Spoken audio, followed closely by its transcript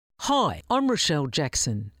Hi, I'm Rochelle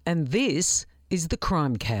Jackson, and this is The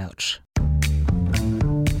Crime Couch.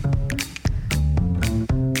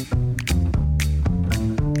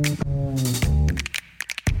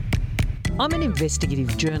 I'm an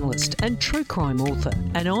investigative journalist and true crime author,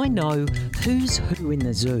 and I know who's who in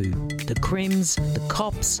the zoo, the crims, the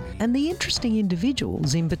cops, and the interesting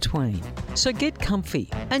individuals in between. So get comfy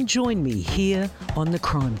and join me here on The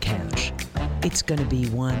Crime Couch. It's going to be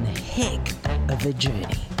one heck of a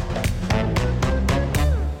journey.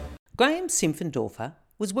 Graham Simpfendorfer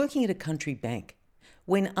was working at a country bank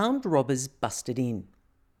when armed robbers busted in.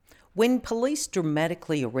 When police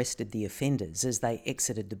dramatically arrested the offenders as they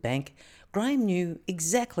exited the bank, Graham knew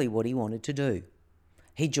exactly what he wanted to do.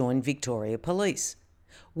 He joined Victoria Police,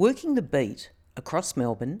 working the beat across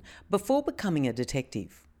Melbourne before becoming a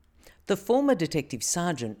detective. The former detective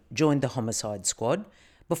sergeant joined the homicide squad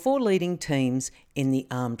before leading teams in the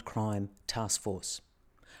armed crime task force.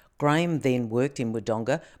 Graham then worked in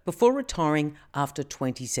Wodonga before retiring after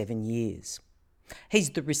 27 years.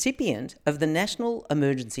 He's the recipient of the National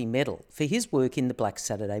Emergency Medal for his work in the Black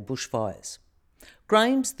Saturday bushfires.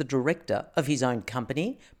 Graham's the director of his own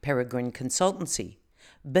company, Peregrine Consultancy,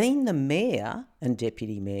 being the mayor and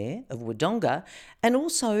deputy mayor of Wodonga, and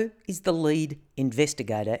also is the lead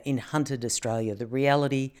investigator in Hunted Australia, the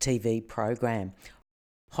reality TV program.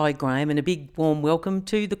 Hi Graham, and a big warm welcome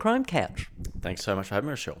to The Crime Couch. Thanks so much for having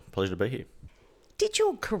me, Rochelle. Pleasure to be here. Did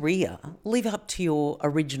your career live up to your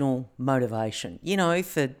original motivation,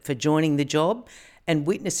 for joining the job and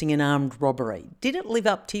witnessing an armed robbery? Did it live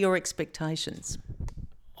up to your expectations?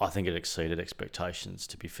 I think it exceeded expectations,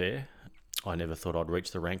 to be fair. I never thought I'd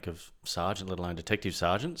reach the rank of sergeant, let alone detective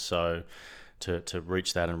sergeant, so to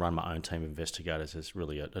reach that and run my own team of investigators is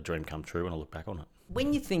really a dream come true when I look back on it.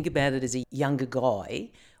 When you think about it as a younger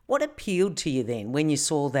guy, what appealed to you then when you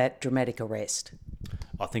saw that dramatic arrest?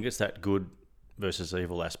 I think it's that good versus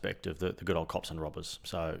evil aspect of the good old cops and robbers.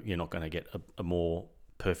 So you're not going to get a more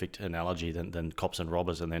perfect analogy than cops and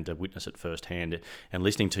robbers, and then to witness it firsthand. And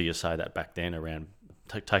listening to you say that back then around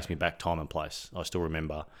takes me back time and place. I still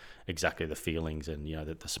remember exactly the feelings and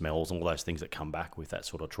the smells and all those things that come back with that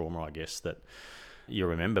sort of trauma, I guess, that you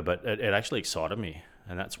remember. But it actually excited me,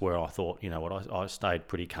 and that's where I thought, I stayed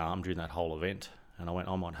pretty calm during that whole event, and I went,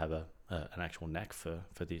 I might have an actual knack for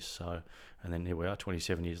this. So, and then here we are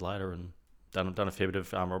 27 years later, and done a fair bit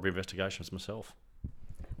of robbery investigations myself.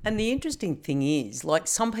 And the interesting thing is,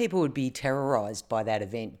 some people would be terrorised by that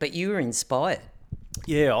event, but you were inspired.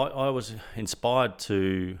 Yeah, I was inspired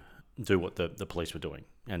to do what the police were doing,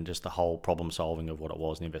 and just the whole problem solving of what it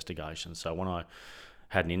was in the investigation. So when I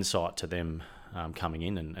had an insight to them coming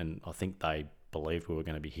in, and I think they believed we were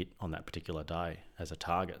going to be hit on that particular day as a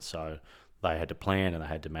target, so they had to plan and they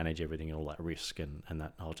had to manage everything and all that risk, and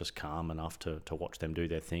that I was just calm enough to watch them do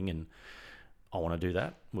their thing, and I want to do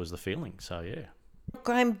that was the feeling. So yeah.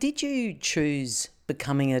 Graham, did you choose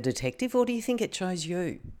becoming a detective, or do you think it chose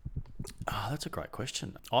you? That's a great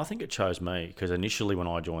question. I think it chose me, because initially when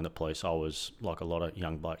I joined the police, I was like a lot of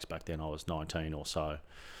young blokes back then. I was 19 or so,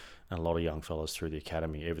 and a lot of young fellas through the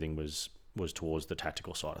academy. Everything was towards the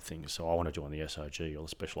tactical side of things. So I want to join the SOG, or the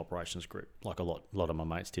Special Operations Group, like a lot of my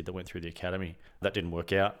mates did that went through the academy. That didn't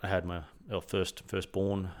work out. I had my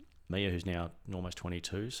firstborn, Mia, who's now almost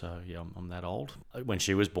 22, so yeah, I'm that old. When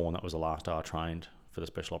she was born, that was the last day I trained for the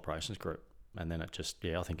Special Operations Group, and then it just,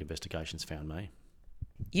 I think investigations found me.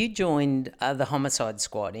 You joined the homicide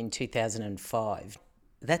squad in 2005.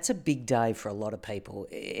 That's a big day for a lot of people,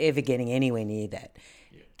 ever getting anywhere near that.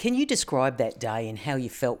 Yeah. Can you describe that day and how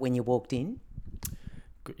you felt when you walked in?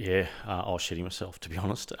 Yeah, I was shitting myself, to be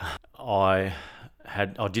honest. I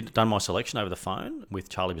done my selection over the phone with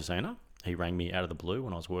Charlie Bazina. He rang me out of the blue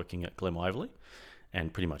when I was working at Glen Waverley,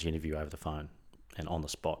 and pretty much interview over the phone and on the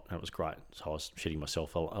spot, and it was great. So I was shitting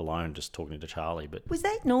myself alone just talking to Charlie. But was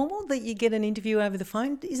that normal that you get an interview over the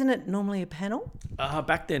phone? Isn't it normally a panel?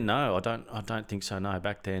 Back then, no, I don't think so. No,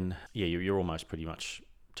 back then, yeah, you're almost pretty much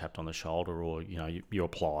tapped on the shoulder, or you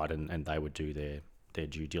applied, and they would do their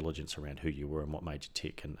due diligence around who you were and what made you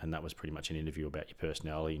tick, and that was pretty much an interview about your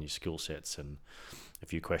personality and your skill sets and a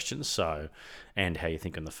few questions. So, and how you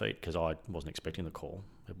think on the feet, because I wasn't expecting the call.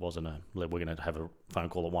 It wasn't we're going to have a phone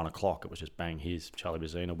call at 1:00. It was just bang, here's Charlie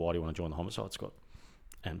Bazina, why do you want to join the homicide squad?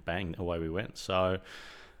 And bang, away we went. So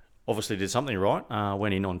obviously did something right.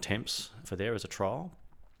 Went in on temps for there as a trial.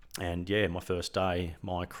 And yeah, my first day,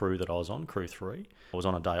 my crew that I was on, crew 3, I was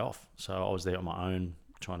on a day off. So I was there on my own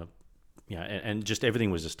trying to, and just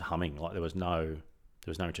everything was just humming. Like there was no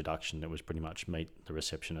introduction. It was pretty much meet the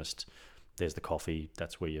receptionist. There's the coffee.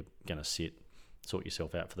 That's where you're going to sit, sort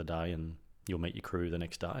yourself out for the day, and you'll meet your crew the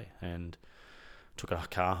next day. And took a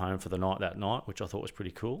car home for the night that night, which I thought was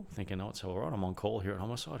pretty cool, thinking, oh, it's all right, I'm on call here at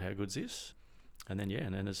Homicide, how good's this? And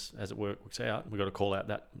then, as it works out, we got a call out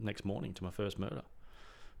that next morning to my first murder,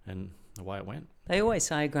 and the way it went. They always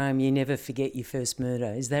say, Graham, you never forget your first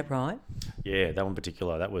murder. Is that right? Yeah, that one in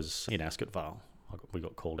particular, that was in Ascot Vale. We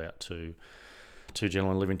got called out to two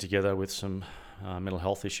gentlemen living together with some mental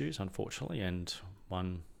health issues, unfortunately, and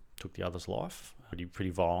one took the other's life. Pretty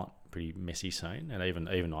violent, pretty messy scene. And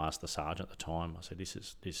even I asked the sergeant at the time, I said, this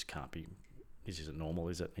isn't normal,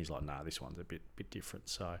 is it? And he's like, no, this one's a bit different.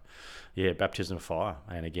 So, yeah, baptism of fire.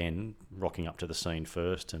 And again, rocking up to the scene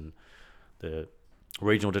first, and the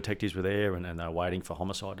regional detectives were there, and they were waiting for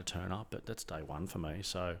Homicide to turn up. But that's day one for me.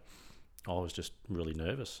 So I was just really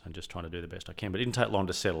nervous and just trying to do the best I can. But it didn't take long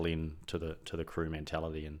to settle in to the crew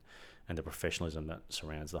mentality and the professionalism that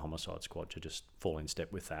surrounds the Homicide Squad, to just fall in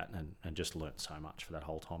step with that, and just learnt so much for that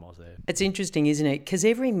whole time I was there. It's interesting, isn't it? Because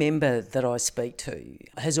every member that I speak to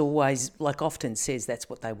has always, often says that's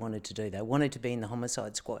what they wanted to do. They wanted to be in the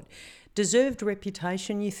Homicide Squad. Deserved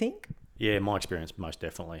reputation, you think? Yeah, my experience, most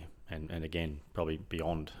definitely. And again, probably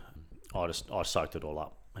beyond. I soaked it all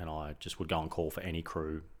up, and I just would go on call for any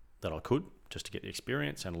crew that I could, just to get the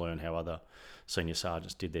experience and learn how other senior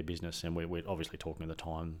sergeants did their business. And we're obviously talking at the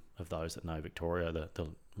time of those that know Victoria, the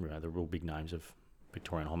real big names of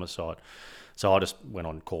Victorian homicide. So I just went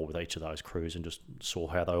on call with each of those crews and just saw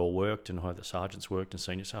how they all worked and how the sergeants worked and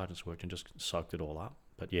senior sergeants worked, and just soaked it all up.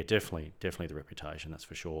 But yeah, definitely the reputation, that's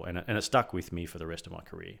for sure. And it stuck with me for the rest of my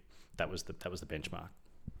career. That was the benchmark.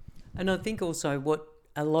 And I think also what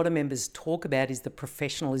a lot of members talk about is the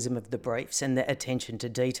professionalism of the briefs and the attention to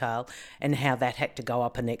detail, and how that had to go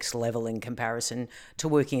up a next level in comparison to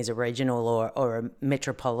working as a regional or a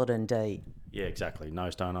metropolitan D. Yeah, exactly. No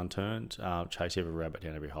stone unturned. Chase every rabbit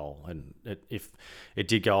down every hole. And if it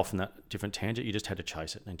did go off in that different tangent, you just had to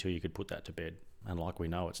chase it until you could put that to bed. And like we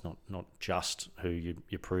know, it's not just who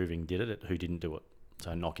you're proving did it, who didn't do it.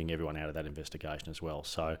 So knocking everyone out of that investigation as well.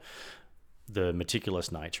 So the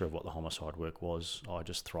meticulous nature of what the homicide work was, I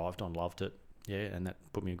just thrived on, loved it. Yeah, and that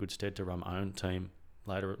put me in good stead to run my own team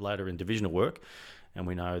later in divisional work. And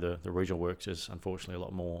we know the regional work is unfortunately a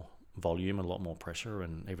lot more volume and a lot more pressure,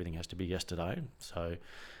 and everything has to be yesterday. So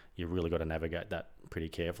you really got to navigate that pretty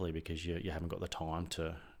carefully, because you haven't got the time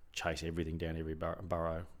to chase everything down every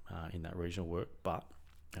borough in that regional work. But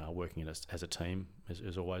working as a team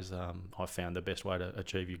is always, I've found, the best way to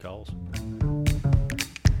achieve your goals.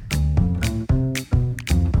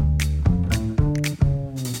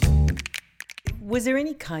 Was there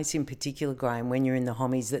any case in particular, Graham, when you're in the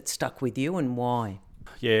Hommies that stuck with you, and why?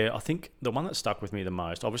 Yeah, I think the one that stuck with me the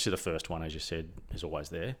most, obviously the first one, as you said, is always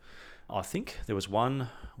there. I think there was one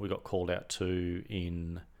we got called out to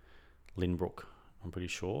in Lynbrook, I'm pretty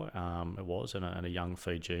sure it was, and a young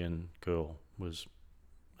Fijian girl was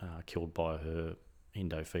killed by her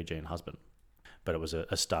Indo-Fijian husband. But it was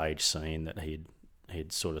a staged scene that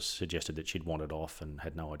he'd sort of suggested that she'd wandered off and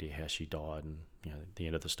had no idea how she died. And the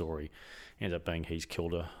end of the story ended up being he's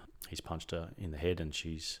killed her, he's punched her in the head, and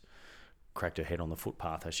she's cracked her head on the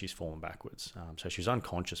footpath as she's fallen backwards. So she was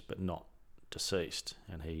unconscious but not deceased,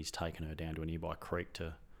 and he's taken her down to a nearby creek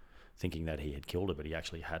thinking that he had killed her, but he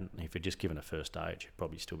actually hadn't. If he'd just given her first aid, she'd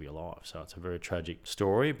probably still be alive. So it's a very tragic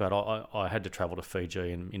story. But I had to travel to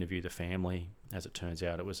Fiji and interview the family. As it turns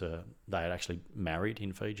out, they had actually married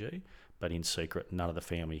in Fiji, but in secret. None of the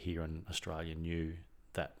family here in Australia knew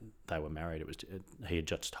that they were married. He had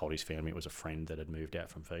just told his family it was a friend that had moved out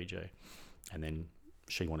from Fiji, and then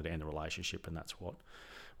she wanted to end the relationship, and that's what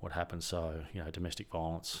happened. So domestic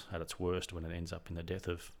violence at its worst when it ends up in the death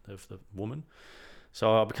of the woman.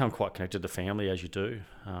 So I become quite connected to family, as you do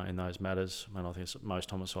in those matters, and I think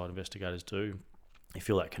most homicide investigators do. You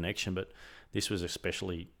feel that connection, but this was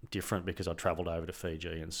especially different because I travelled over to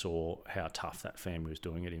Fiji and saw how tough that family was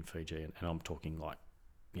doing it in Fiji, and I'm talking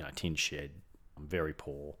tin shed, very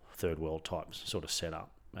poor, third world type sort of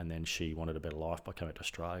setup. And then she wanted a better life by coming to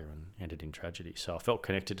Australia and ended in tragedy. So I felt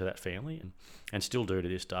connected to that family and still do to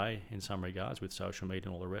this day in some regards with social media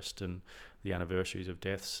and all the rest, and the anniversaries of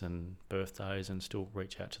deaths and birthdays, and still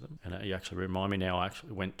reach out to them. And you actually remind me now, I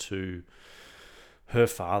actually went to her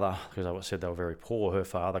father, because I said they were very poor. Her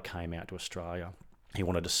father came out to Australia. He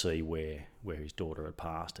wanted to see where his daughter had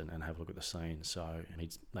passed and have a look at the scene. So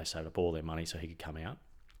they saved up all their money so he could come out.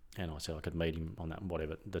 And I said I could meet him on that,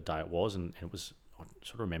 whatever the day it was, and it was, I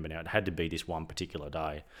sort of remember now, it had to be this one particular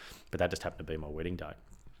day, but that just happened to be my wedding day.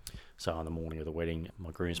 So on the morning of the wedding,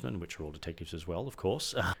 my groomsmen, which are all detectives as well, of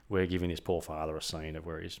course, we're giving this poor father a scene of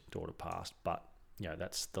where his daughter passed. But,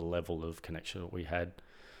 that's the level of connection that we had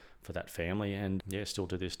for that family, and still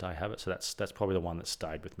to this day have it. So that's probably the one that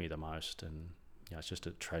stayed with me the most. And, it's just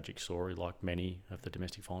a tragic story, like many of the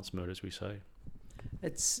domestic violence murders we see.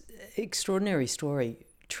 It's an extraordinary story,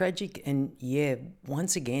 tragic, and yeah,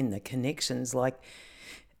 once again, the connections, like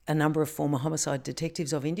a number of former homicide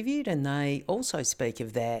detectives I've interviewed, and they also speak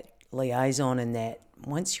of that liaison and that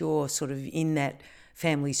once you're sort of in that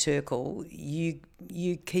family circle, you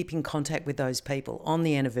keep in contact with those people on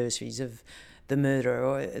the anniversaries of the murder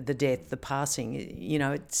or the death, the passing.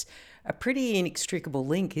 It's a pretty inextricable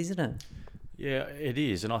link, isn't it? Yeah, it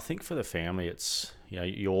is. And I think for the family, it's,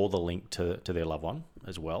 you're the link to their loved one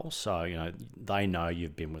as well. So, they know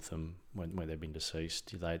you've been with them when they've been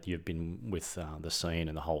deceased. You've been with the scene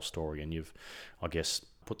and the whole story, and you've, I guess,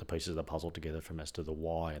 put the pieces of the puzzle together from as to the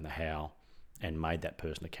why and the how, and made that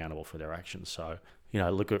person accountable for their actions. So,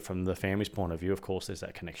 look at it from the family's point of view, of course, there's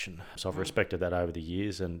that connection. So I've respected that over the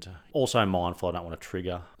years, and also mindful I don't want to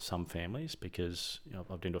trigger some families, because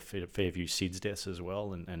I've been to a fair few SIDS deaths as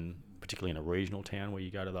well, and particularly in a regional town where you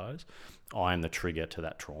go to those. I am the trigger to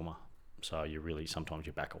that trauma. So sometimes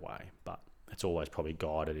you back away, but it's always probably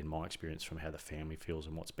guided in my experience from how the family feels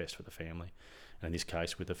and what's best for the family. And in this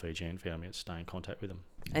case, with the Fijian family, it's staying in contact with them.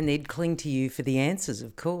 And they'd cling to you for the answers,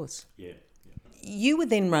 of course. Yeah. You were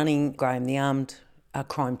then running, Graham, the Armed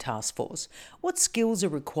Crime Task Force. What skills are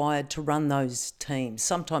required to run those teams,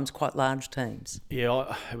 sometimes quite large teams?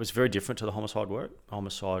 Yeah, it was very different to the homicide work.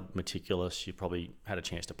 Homicide, meticulous. You probably had a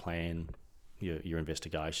chance to plan your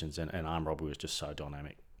investigations, and armed robbery was just so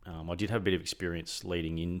dynamic. I did have a bit of experience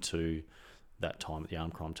leading into that time at the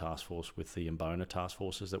Armed Crime Task Force with the Mbona task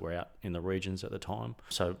forces that were out in the regions at the time.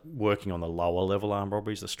 So working on the lower level armed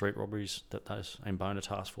robberies, the street robberies that those Mbona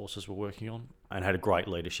task forces were working on, and had a great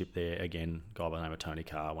leadership there. Again, a guy by the name of Tony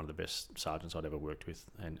Carr, one of the best sergeants I'd ever worked with,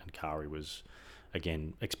 and Kari was,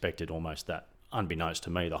 again, expected almost that. Unbeknownst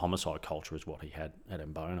to me, the homicide culture is what he had at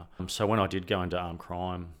Mbona. So when I did go into armed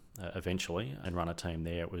crime eventually and run a team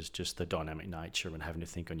there, it was just the dynamic nature and having to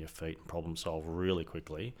think on your feet and problem solve really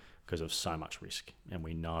quickly because of so much risk. And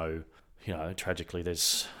we know, tragically,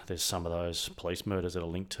 there's some of those police murders that are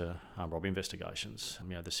linked to armed robbery investigations.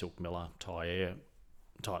 The Silk Miller, Thai Air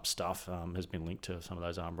type stuff has been linked to some of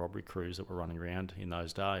those armed robbery crews that were running around in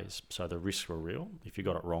those days. So the risks were real. If you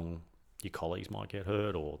got it wrong, your colleagues might get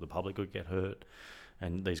hurt or the public would get hurt.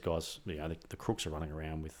 And these guys, the crooks are running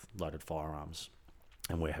around with loaded firearms,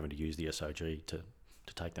 and we're having to use the SOG to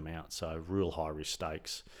take them out. So real high risk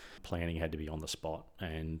stakes. Planning had to be on the spot,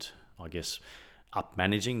 and I guess up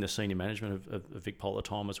managing the senior management of VicPol at the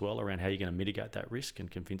time as well around how you're going to mitigate that risk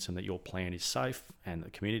and convince them that your plan is safe and the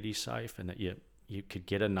community is safe, and that you could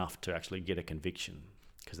get enough to actually get a conviction.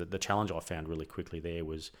 Because the challenge I found really quickly there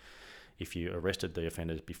was, if you arrested the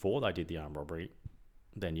offenders before they did the armed robbery,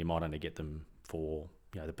 then you might only get them for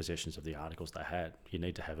the possessions of the articles they had. You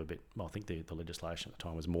need to have a bit. Well, I think the legislation at the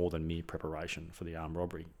time was more than mere preparation for the armed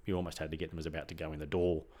robbery. You almost had to get them as about to go in the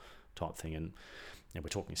door type thing, and we're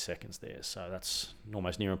talking seconds there. So that's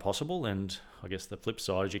almost near impossible. And I guess the flip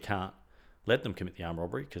side is you can't let them commit the armed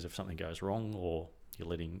robbery, because if something goes wrong, or you're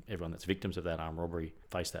letting everyone that's victims of that armed robbery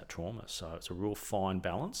face that trauma. So it's a real fine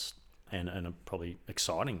balance. And probably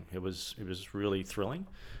exciting. It was really thrilling,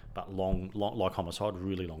 but long, like homicide,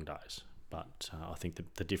 really long days. But I think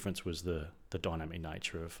the difference was the dynamic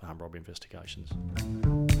nature of armed robbery investigations.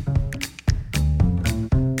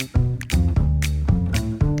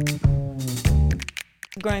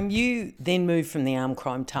 Graham, you then moved from the Armed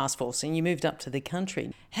Crime Task Force and you moved up to the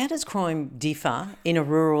country. How does crime differ in a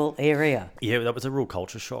rural area? Yeah, that was a real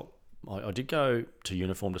culture shock. I did go to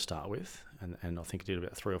uniform to start with, and I think I did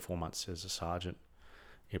about 3 or 4 months as a sergeant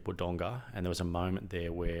at Wodonga, and there was a moment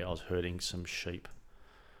there where I was herding some sheep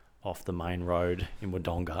off the main road in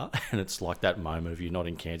Wodonga, and it's like that moment of, you're not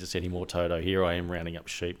in Kansas anymore, Toto, here I am rounding up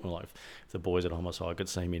sheep. I'm like, if the boys at Homicide could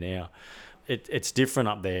see me now. It's different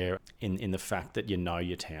up there in the fact that you know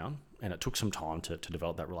your town, and it took some time to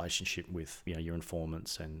develop that relationship with your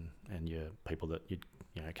informants and your people that you'd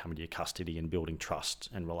come into your custody, and building trust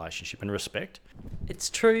and relationship and respect. It's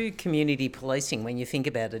true community policing when you think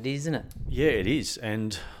about it, isn't it? Yeah, it is.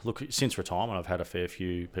 And look, since retirement, I've had a fair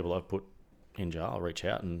few people I've put in jail reach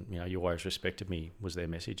out, and you always respected me was their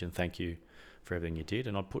message, and thank you for everything you did.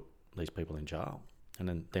 And I'd put these people in jail.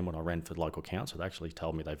 And then when I ran for the local council, they actually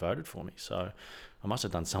told me they voted for me. So I must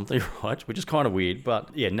have done something right, which is kind of weird. But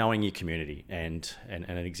yeah, knowing your community. And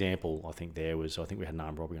an example I think there was, I think we had an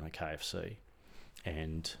armed robbery on a KFC.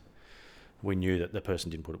 And we knew that the person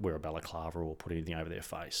didn't wear a balaclava or put anything over their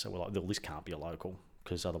face. So we're like, well, this can't be a local,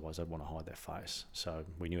 because otherwise they'd want to hide their face. So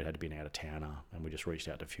we knew it had to be an out-of-towner, and we just reached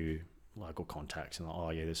out to a few local contacts and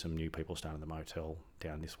there's some new people staying in the motel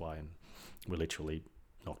down this way. And we literally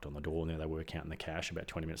knocked on the door, and there they were counting the cash about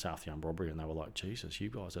 20 minutes after the armed robbery, and they were like, Jesus, you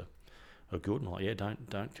guys are good. And I'm like, yeah,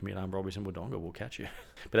 don't commit armed robberies in Wodonga, we'll catch you.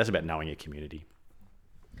 But that's about knowing your community.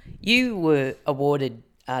 You were awarded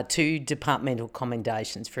 2 departmental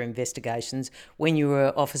commendations for investigations when you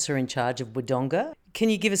were officer in charge of Wodonga. Can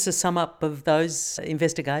you give us a sum up of those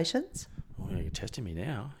investigations? Oh, yeah, you're testing me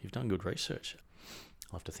now. You've done good research.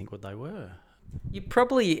 I'll have to think what they were. You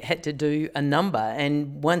probably had to do a number,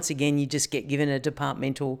 and once again you just get given a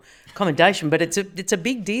departmental commendation, but it's a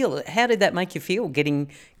big deal. How did that make you feel, getting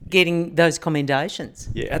those commendations?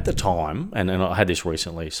 Yeah, at the time, and I had this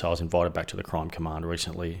recently, so I was invited back to the Crime Command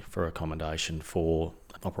recently for a commendation for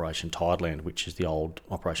Operation Tideland, which is the old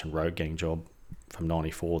Operation Road Gang job from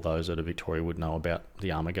 94. Those that are Victoria would know about the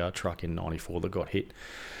Armaguard truck in 94 that got hit.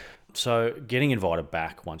 So getting invited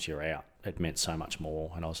back once you're out, it meant so much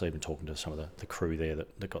more. And I was even talking to some of the crew there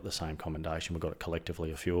that got the same commendation. We got it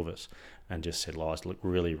collectively, a few of us, and just said, "Lies, look,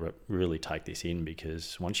 really take this in,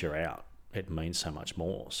 because once you're out, it means so much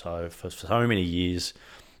more." So for so many years,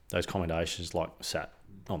 those commendations sat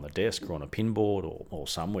on the desk or on a pinboard or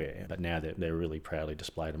somewhere, but now they're really proudly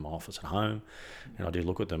displayed in my office at home, and I do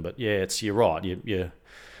look at them. But yeah, you're right.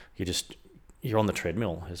 You're on the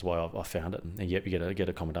treadmill is the way I found it, and yep, you get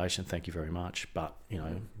a commendation. Thank you very much, but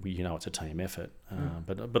it's a team effort.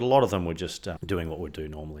 But a lot of them were just doing what we do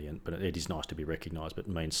normally, but it is nice to be recognised. But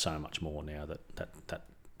it means so much more now that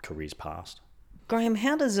career's past. Graham,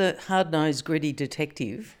 how does a hard-nosed, gritty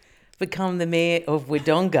detective become the mayor of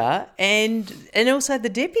Wodonga and also the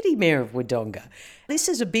deputy mayor of Wodonga? This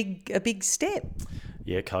is a big step.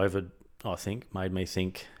 Yeah, COVID, I think, made me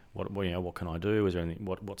think, what can I do? Is there anything?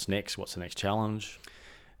 What's next? What's the next challenge?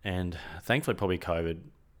 And thankfully, probably COVID.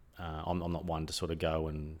 I'm not one to sort of go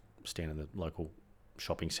and stand in the local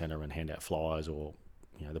shopping centre and hand out flyers or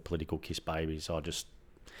the political kiss babies. I just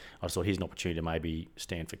thought here's an opportunity to maybe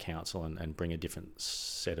stand for council and bring a different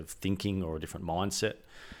set of thinking or a different mindset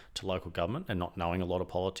to local government. And not knowing a lot of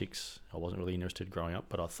politics, I wasn't really interested growing up,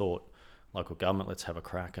 but I thought local government, let's have a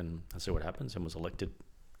crack and see what happens, and was elected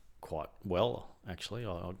quite well, actually.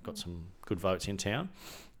 I got some good votes in town.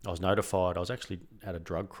 I was notified. I was actually at a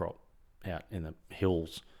drug crop out in the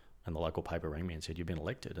hills, and the local paper rang me and said, "You've been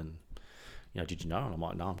elected." And did you know? And I'm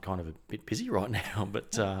like, "No, I'm kind of a bit busy right now."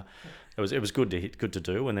 But it was good to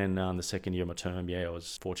do. And then the second year of my term, I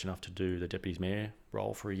was fortunate enough to do the deputy mayor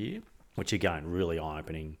role for a year, which again really eye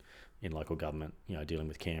opening in local government. Dealing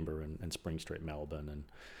with Canberra and Spring Street, Melbourne,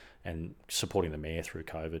 and supporting the mayor through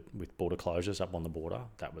COVID with border closures up on the border.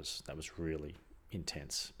 That was really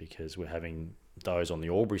intense, because we're having those on the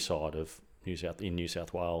Albury side of New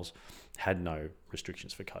South Wales had no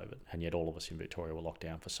restrictions for COVID, and yet all of us in Victoria were locked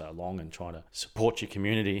down for so long, and trying to support your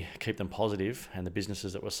community, keep them positive, and the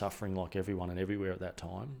businesses that were suffering like everyone and everywhere at that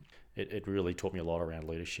time. It really taught me a lot around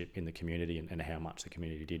leadership in the community and how much the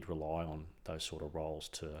community did rely on those sort of roles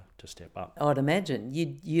to step up. I'd imagine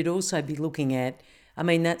you'd also be looking at,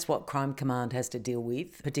 that's what Crime Command has to deal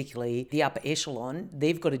with, particularly the upper echelon.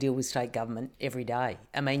 They've got to deal with state government every day.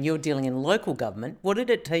 You're dealing in local government. What did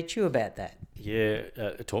it teach you about that? Yeah,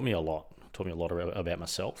 it taught me a lot. It taught me a lot about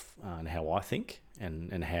myself and how I think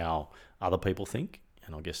and how other people think.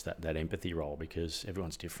 And I guess that empathy role, because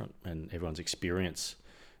everyone's different and everyone's experience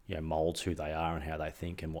moulds who they are and how they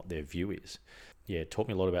think and what their view is. Yeah, it taught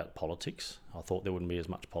me a lot about politics. I thought there wouldn't be as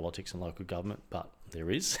much politics in local government, but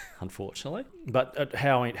there is, unfortunately. But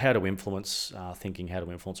how to influence thinking, how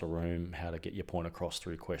to influence a room, how to get your point across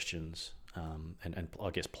through questions, and I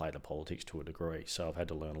guess play the politics to a degree. So I've had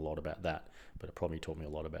to learn a lot about that, but it probably taught me a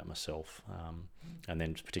lot about myself. And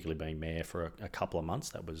then particularly being mayor for a couple of months,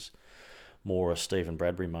 that was more a Stephen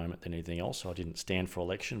Bradbury moment than anything else. So I didn't stand for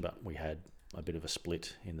election, but we had a bit of a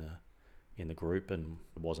split in the group, and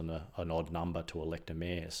it wasn't an odd number to elect a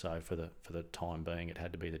mayor. So for the time being, it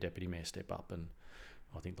had to be the deputy mayor step up. And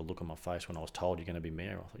I think the look on my face when I was told you're going to be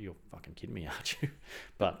mayor, I thought, you're fucking kidding me, aren't you?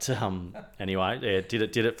 But anyway, yeah,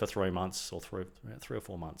 did it for 3 months or 3 or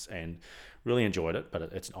 4 months, and really enjoyed it.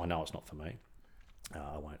 But I know it's not for me.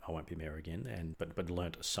 I won't be mayor again, but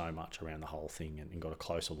learnt so much around the whole thing, and got a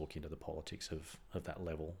closer look into the politics of that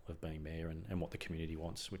level of being mayor and what the community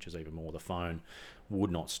wants, which is even more. The phone would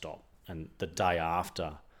not stop, and the day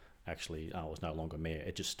after, actually, I was no longer mayor.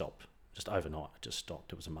 It just stopped, just overnight. It just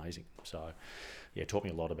stopped. It was amazing. So, yeah, it taught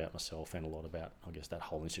me a lot about myself and a lot about, I guess, that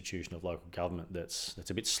whole institution of local government that's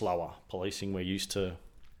a bit slower. Policing, we're used to,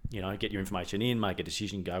 get your information in, make a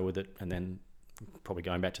decision, go with it, and then probably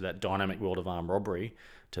going back to that dynamic world of armed robbery,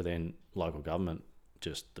 to then local government,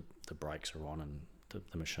 just the brakes are on and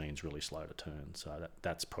the machine's really slow to turn. So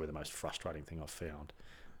that's probably the most frustrating thing I've found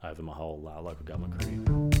over my whole local government career.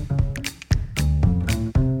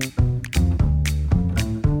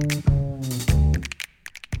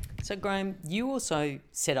 So, Graham, you also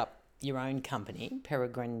set up your own company,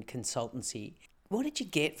 Peregrine Consultancy. What did you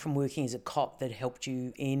get from working as a cop that helped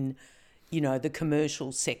you in, the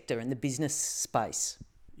commercial sector and the business space?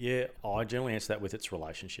 Yeah, I generally answer that with its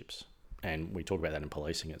relationships. And we talk about that in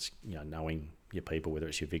policing. It's, knowing your people, whether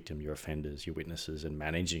it's your victim, your offenders, your witnesses, and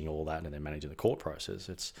managing all that, and then managing the court process.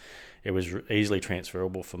 It was easily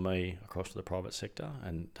transferable for me across to the private sector,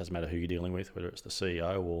 and it doesn't matter who you're dealing with, whether it's the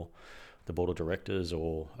CEO or the board of directors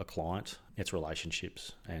or a client. It's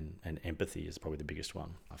relationships, and empathy is probably the biggest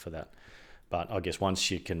one for that. But I guess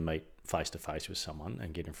once you can meet face to face with someone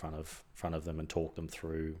and get in front of them and talk them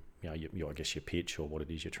through, your pitch or what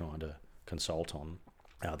it is you're trying to consult on,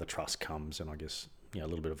 the trust comes, and I guess a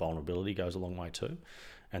little bit of vulnerability goes a long way too,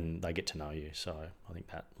 and they get to know you. So I think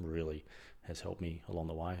that really has helped me along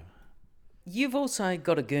the way. You've also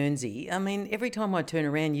got a Guernsey. I mean, every time I turn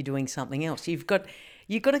around, you're doing something else. You've got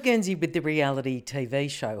a Guernsey with the reality TV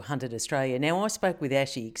show Hunted Australia. Now, I spoke with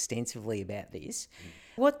Ashy extensively about this.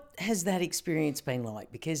 What has that experience been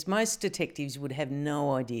like? Because most detectives would have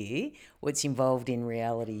no idea what's involved in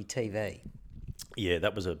reality TV. Yeah,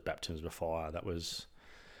 that was a baptism of fire. That was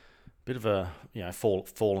a bit of a,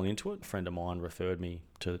 falling into it. A friend of mine referred me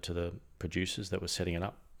to the producers that were setting it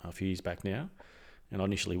up a few years back now. And I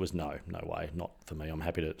initially was no way, not for me. I'm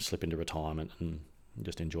happy to slip into retirement and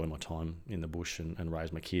just enjoy my time in the bush and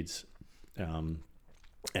raise my kids. And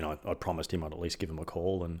I promised him I'd at least give him a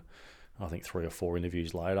call, and I think 3 or 4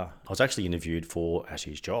 interviews later, I was actually interviewed for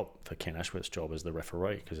Ashy's job, for Ken Ashworth's job as the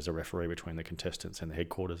referee, because there's a referee between the contestants and the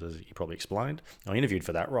headquarters, as you probably explained. I interviewed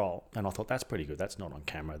for that role, and I thought, that's pretty good. That's not on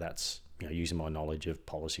camera. That's using my knowledge of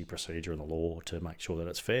policy, procedure and the law to make sure that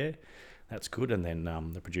it's fair. That's good. And then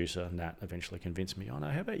the producer, Nat, eventually convinced me, no,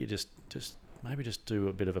 how about you just maybe just do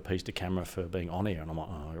a bit of a piece to camera for being on air? And I'm like,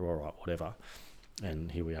 oh, all right, whatever.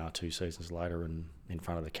 And here we are 2 seasons later and in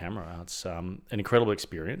front of the camera. It's an incredible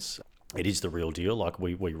experience. It is the real deal. Like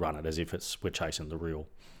we run it as if we're chasing the real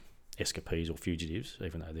escapees or fugitives,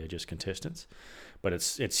 even though they're just contestants. But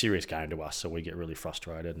it's serious game to us, so we get really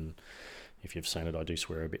frustrated. And if you've seen it, I do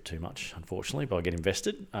swear a bit too much, unfortunately, but I get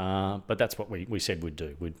invested. But that's what we said we'd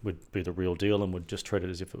do. We'd be the real deal, and we'd just treat it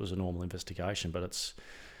as if it was a normal investigation. But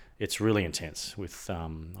it's really intense. With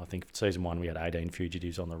I think season 1 we had 18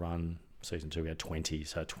 fugitives on the run. Season 2 we had 20.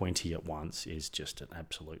 So 20 at once is just an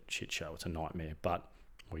absolute shit show. It's a nightmare. But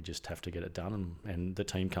we just have to get it done, and the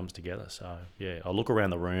team comes together. So, yeah, I look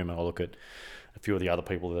around the room and I look at a few of the other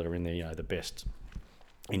people that are in there, the best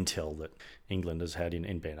intel that England has had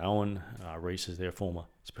in Ben Owen. Reece is their former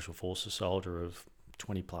Special Forces soldier of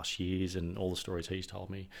 20 plus years, and all the stories he's told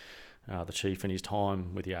me. The chief in his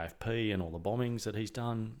time with the AFP and all the bombings that he's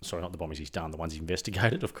done. Sorry, not the bombings he's done, the ones he's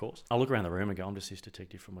investigated, of course. I look around the room and go, I'm just this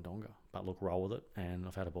detective from Wodonga. But look, roll with it, and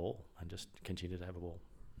I've had a ball and just continue to have a ball.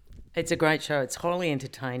 It's a great show. It's highly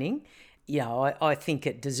entertaining. I think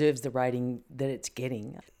it deserves the rating that it's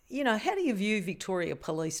getting. How do you view Victoria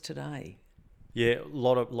Police today? Yeah, a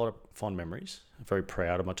lot of fond memories. I'm very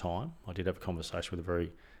proud of my time. I did have a conversation with a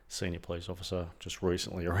very senior police officer just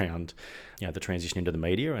recently around, the transition into the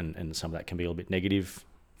media, and some of that can be a little bit negative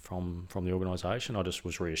from the organisation. I just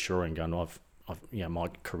was reassuring, going, my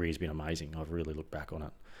career's been amazing. I've really looked back on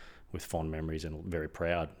it with fond memories and very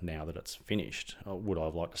proud now that it's finished. Would I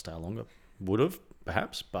have liked to stay longer? Would have,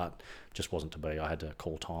 perhaps, but just wasn't to be. I had to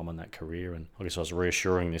call time on that career, and I guess I was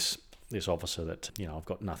reassuring this officer that, I've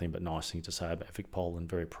got nothing but nice things to say about VicPol, and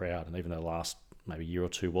very proud. And even though the last maybe year or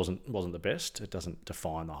two wasn't the best, it doesn't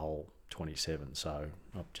define the whole 27. So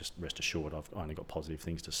I've just rest assured I've only got positive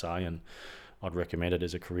things to say, and I'd recommend it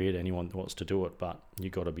as a career to anyone who wants to do it. But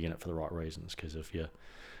you've got to be in it for the right reasons, because if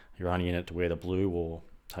you're only in it to wear the blue or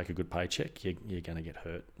take a good paycheck, you're going to get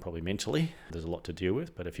hurt, probably mentally. There's a lot to deal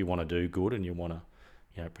with, but if you want to do good and you want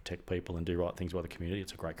to protect people and do right things by the community,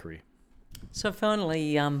 it's a great career. So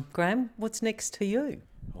finally, Graham, what's next for you?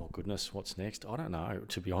 Oh goodness, what's next? I don't know,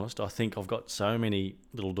 to be honest. I think I've got so many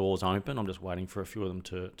little doors open. I'm just waiting for a few of them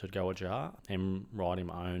to go ajar. I'm writing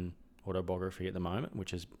my own autobiography at the moment,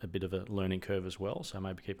 which is a bit of a learning curve as well, so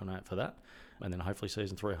maybe keep an eye out for that. And then hopefully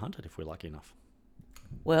season 3 of Hunted, if we're lucky enough.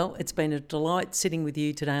 Well, it's been a delight sitting with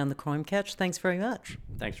you today on the Crime Couch. Thanks very much.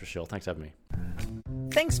 Thanks, Rochelle. Thanks for having me.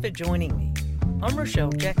 Thanks for joining me. I'm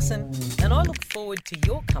Rochelle Jackson, and I look forward to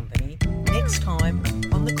your company next time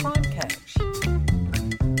on the Crime Couch.